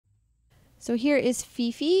So here is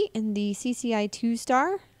Fifi in the CCI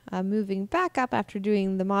 2-star, moving back up after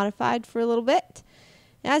doing the modified for a little bit.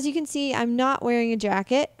 As you can see, I'm not wearing a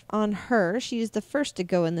jacket on her. She is the first to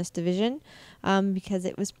go in this division because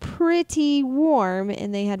it was pretty warm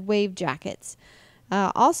and they had wave jackets.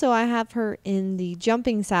 Also, I have her in the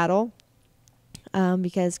jumping saddle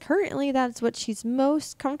because currently that's what she's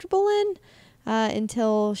most comfortable in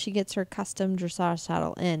until she gets her custom dressage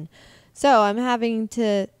saddle in. So I'm having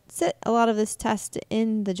to sit a lot of this test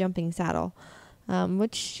in the jumping saddle,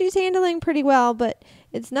 which she's handling pretty well, but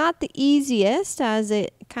it's not the easiest as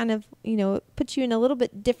it kind of, it puts you in a little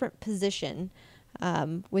bit different position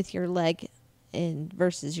with your leg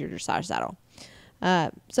versus your dressage saddle.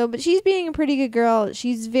 But she's being a pretty good girl.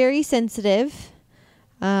 She's very sensitive.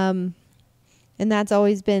 And that's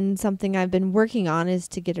always been something I've been working on, is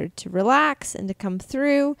to get her to relax and to come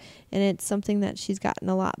through. And it's something that she's gotten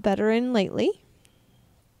a lot better in lately.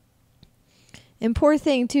 And poor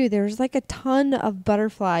thing too, there was like a ton of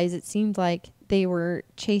butterflies. It seemed like they were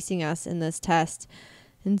chasing us in this test.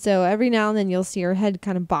 And so every now and then you'll see her head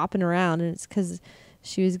kind of bopping around, and it's because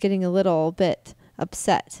she was getting a little bit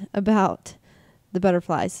upset about the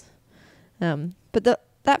butterflies. But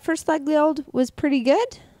that first leg yield was pretty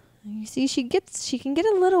good. You see, she can get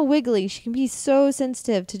a little wiggly. She can be so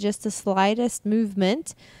sensitive to just the slightest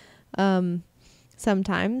movement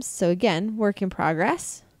sometimes. So again, work in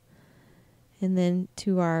progress. And then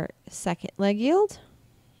to our second leg yield.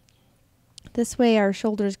 This way our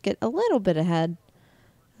shoulders get a little bit ahead.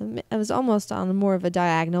 I was almost on more of a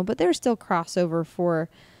diagonal, but they're still crossover for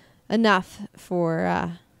enough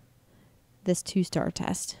for this 2-star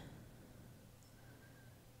test.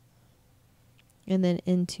 And then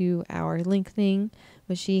into our lengthening,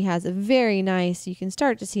 which she has a very nice, you can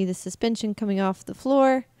start to see the suspension coming off the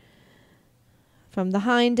floor from the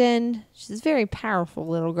hind end. She's a very powerful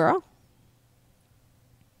little girl.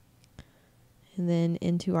 And then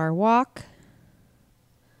into our walk.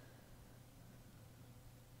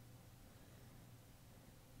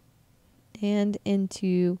 And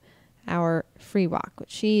into our free walk, which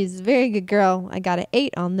she's a very good girl. I got an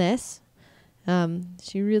 8 on this.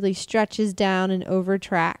 She really stretches down and over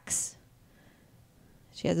tracks.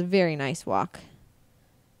 She has a very nice walk.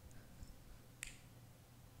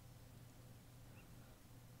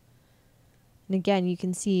 And again, you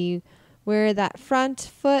can see where that front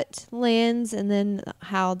foot lands and then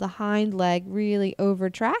how the hind leg really over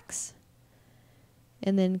tracks.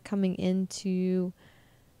 And then coming into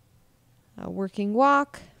a working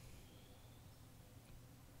walk,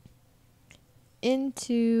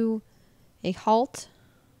 into a halt.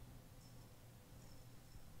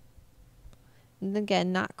 And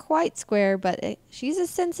again, not quite square, but she's a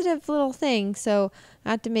sensitive little thing, so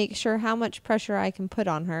I have to make sure how much pressure I can put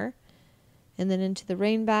on her. And then into the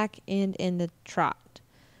rein back and in the trot.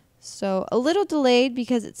 So a little delayed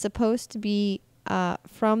because it's supposed to be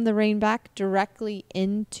from the rein back directly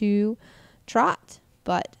into trot.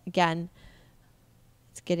 But again,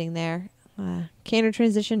 it's getting there. Canter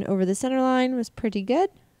transition over the center line was pretty good.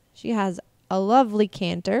 She has a lovely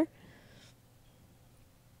canter.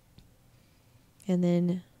 And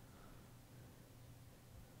then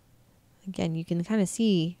again, you can kind of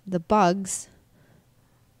see the bugs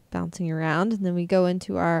bouncing around. And then we go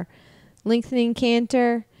into our lengthening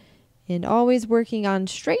canter, and always working on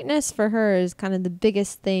straightness for her is kind of the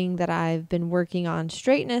biggest thing that I've been working on.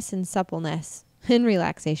 Straightness and suppleness and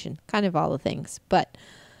relaxation, kind of all the things. But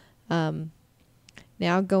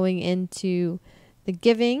now going into the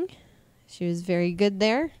giving, she was very good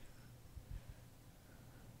there.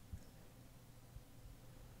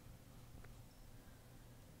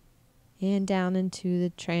 And down into the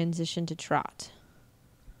transition to trot.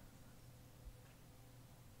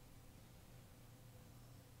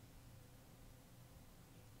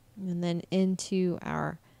 And then into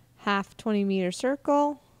our half 20-meter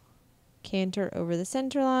circle, canter over the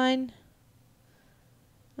center line.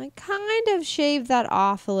 I kind of shaved that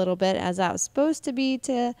off a little bit as I was supposed to be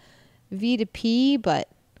to V to P, but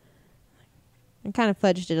I kind of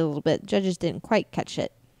fudged it a little bit. Judges didn't quite catch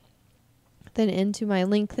it. Then into my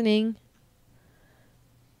lengthening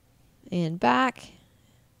and back.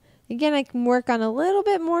 Again, I can work on a little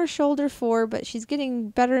bit more shoulder fore, but she's getting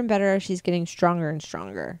better and better as she's getting stronger and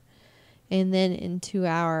stronger. And then into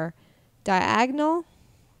our diagonal.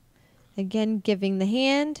 Again, giving the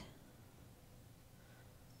hand.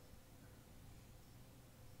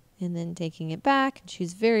 And then taking it back.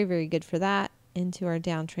 She's very, very good for that. Into our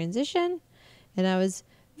down transition. And I was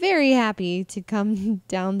very happy to come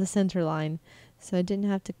down the center line. So I didn't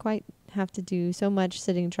have to quite have to do so much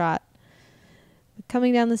sitting trot. But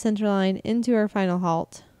coming down the center line into our final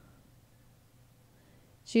halt.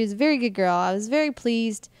 She was a very good girl. I was very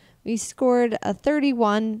pleased. We scored a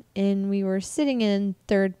 31 and we were sitting in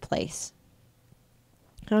 3rd place.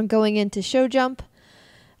 Now going into show jump.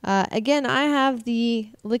 Again, I have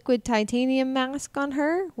the liquid titanium mask on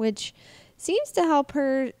her, which seems to help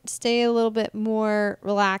her stay a little bit more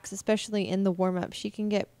relaxed, especially in the warm-up. She can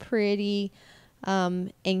get pretty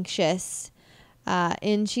anxious.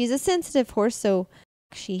 And she's a sensitive horse, so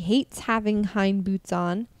she hates having hind boots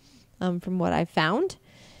on, from what I found.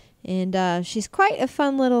 And she's quite a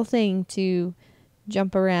fun little thing to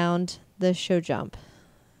jump around the show jump.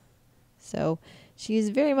 So she's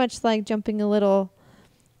very much like jumping a little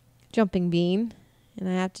jumping bean. And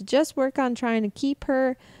I have to just work on trying to keep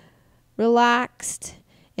her relaxed.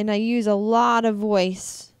 And I use a lot of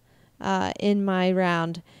voice in my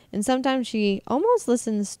round. And sometimes she almost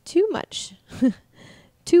listens too much,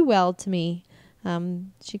 too well to me.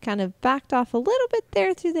 She kind of backed off a little bit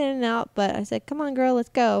there through the in and out, but I said, come on, girl, let's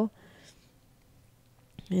go.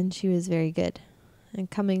 And she was very good. And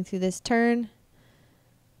coming through this turn,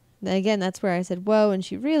 again, that's where I said, whoa, and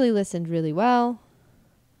she really listened really well.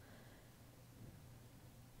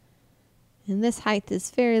 And this height is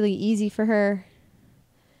fairly easy for her.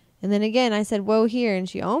 And then again, I said, whoa here, and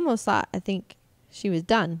she almost thought, I think she was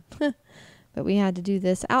done. But we had to do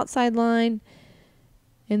this outside line.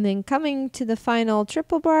 And then coming to the final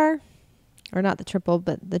triple bar, or not the triple,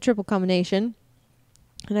 but the triple combination.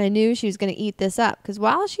 And I knew she was going to eat this up, because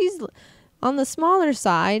while she's on the smaller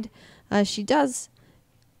side, she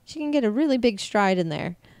can get a really big stride in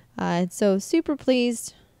there. So super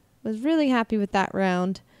pleased, was really happy with that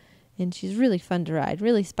round. And she's really fun to ride,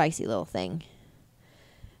 really spicy little thing.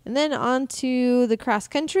 And then on to the cross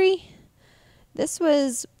country. This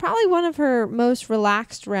was probably one of her most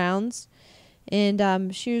relaxed rounds.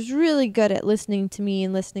 And she was really good at listening to me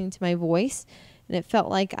and listening to my voice. And it felt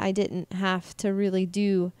like I didn't have to really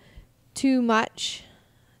do too much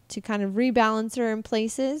to kind of rebalance her in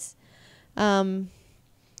places. And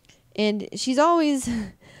she's always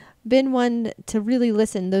been one to really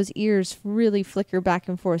listen. Those ears really flicker back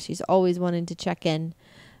and forth. She's always wanting to check in.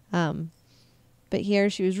 But here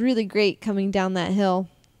she was really great coming down that hill.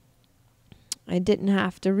 I didn't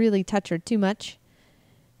have to really touch her too much.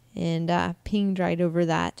 And pinged right over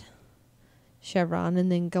that chevron.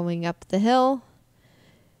 And then going up the hill,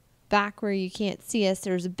 back where you can't see us,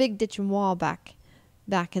 there's a big ditch and wall back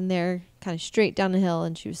in there, kind of straight down the hill.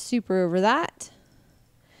 And she was super over that.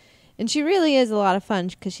 And she really is a lot of fun,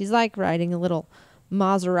 because she's like riding a little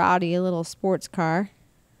Maserati, a little sports car.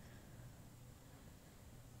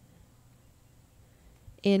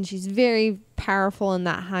 And she's very powerful in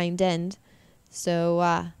that hind end.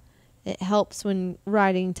 So it helps when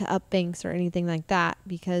riding to up banks or anything like that,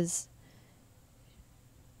 because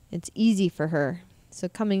it's easy for her. So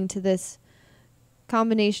coming to this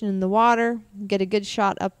combination in the water, get a good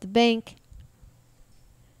shot up the bank.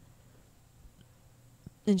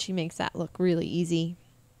 And she makes that look really easy.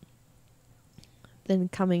 Then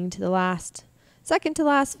coming to the second to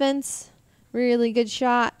last fence, really good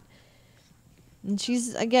shot. And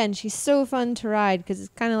she's so fun to ride, because it's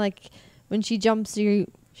kind of like when she jumps you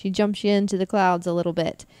into the clouds a little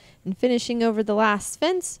bit. And finishing over the last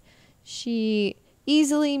fence, she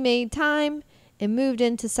easily made time and moved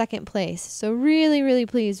into 2nd place. So really, really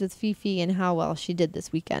pleased with Fifi and how well she did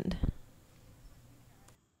this weekend.